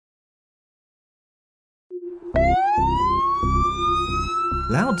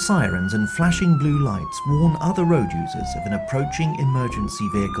Loud sirens and flashing blue lights warn other road users of an approaching emergency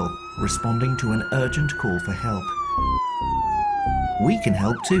vehicle responding to an urgent call for help. We can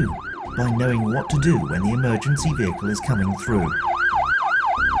help too, by knowing what to do when the emergency vehicle is coming through.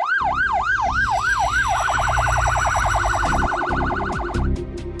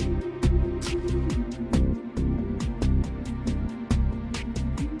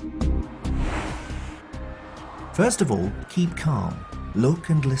 First of all, keep calm. Look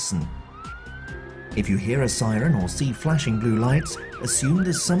and listen. If you hear a siren or see flashing blue lights, assume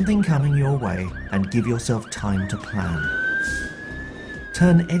there's something coming your way and give yourself time to plan.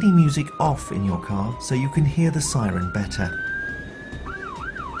 Turn any music off in your car so you can hear the siren better.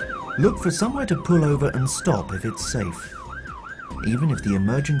 Look for somewhere to pull over and stop if it's safe, even if the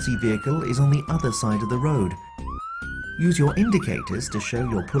emergency vehicle is on the other side of the road. Use your indicators to show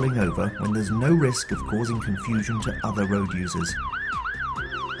you're pulling over when there's no risk of causing confusion to other road users.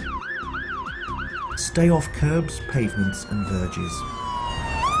 Stay off curbs, pavements and verges.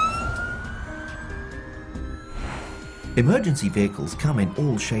 Emergency vehicles come in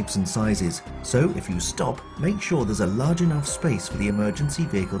all shapes and sizes, so if you stop, make sure there's a large enough space for the emergency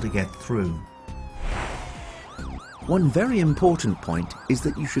vehicle to get through. One very important point is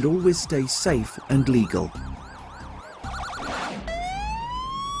that you should always stay safe and legal.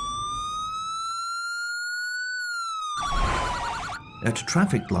 At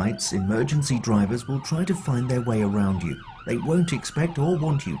traffic lights, emergency drivers will try to find their way around you. They won't expect or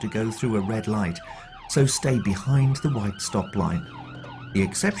want you to go through a red light, so stay behind the white stop line. The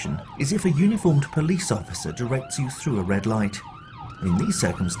exception is if a uniformed police officer directs you through a red light. In these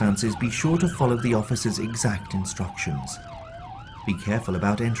circumstances, be sure to follow the officer's exact instructions. Be careful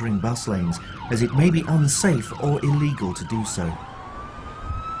about entering bus lanes, as it may be unsafe or illegal to do so.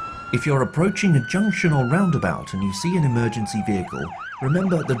 If you're approaching a junction or roundabout and you see an emergency vehicle,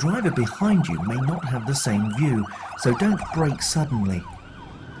 remember the driver behind you may not have the same view, so don't brake suddenly.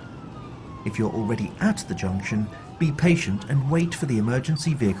 If you're already at the junction, be patient and wait for the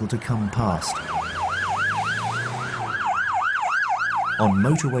emergency vehicle to come past. On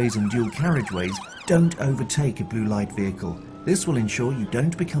motorways and dual carriageways, don't overtake a blue light vehicle. This will ensure you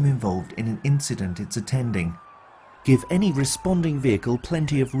don't become involved in an incident it's attending. Give any responding vehicle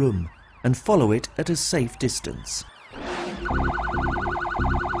plenty of room and follow it at a safe distance.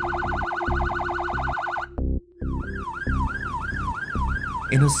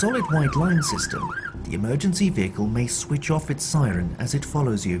 In a solid white line system, the emergency vehicle may switch off its siren as it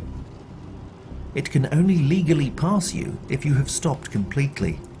follows you. It can only legally pass you if you have stopped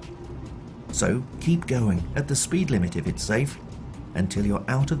completely. So keep going at the speed limit if it's safe, until you're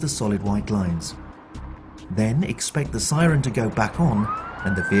out of the solid white lines. Then expect the siren to go back on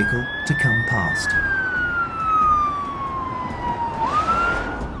and the vehicle to come past.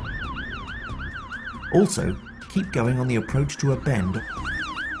 Also, keep going on the approach to a bend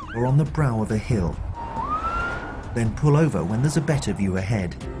or on the brow of a hill. Then pull over when there's a better view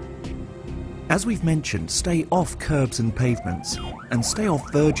ahead. As we've mentioned, stay off curbs and pavements, and stay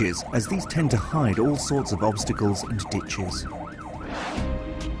off verges, as these tend to hide all sorts of obstacles and ditches.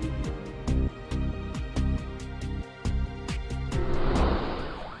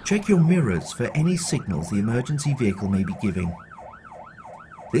 Check your mirrors for any signals the emergency vehicle may be giving.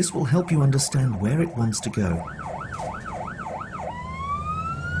 This will help you understand where it wants to go.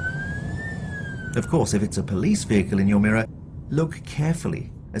 Of course, if it's a police vehicle in your mirror, look carefully,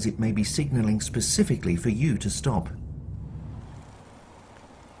 as it may be signaling specifically for you to stop.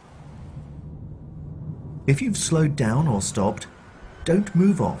 If you've slowed down or stopped, don't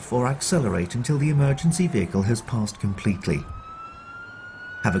move off or accelerate until the emergency vehicle has passed completely.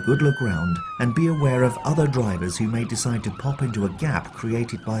 Have a good look round and be aware of other drivers who may decide to pop into a gap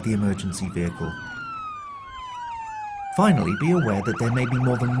created by the emergency vehicle. Finally, be aware that there may be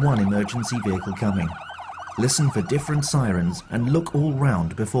more than one emergency vehicle coming. Listen for different sirens and look all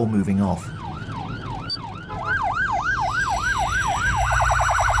round before moving off.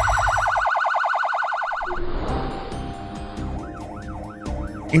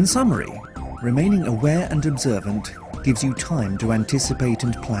 In summary, remaining aware and observant gives you time to anticipate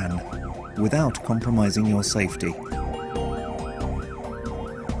and plan without compromising your safety.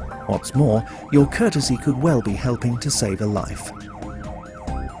 What's more, your courtesy could well be helping to save a life.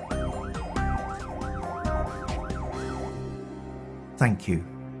 Thank you.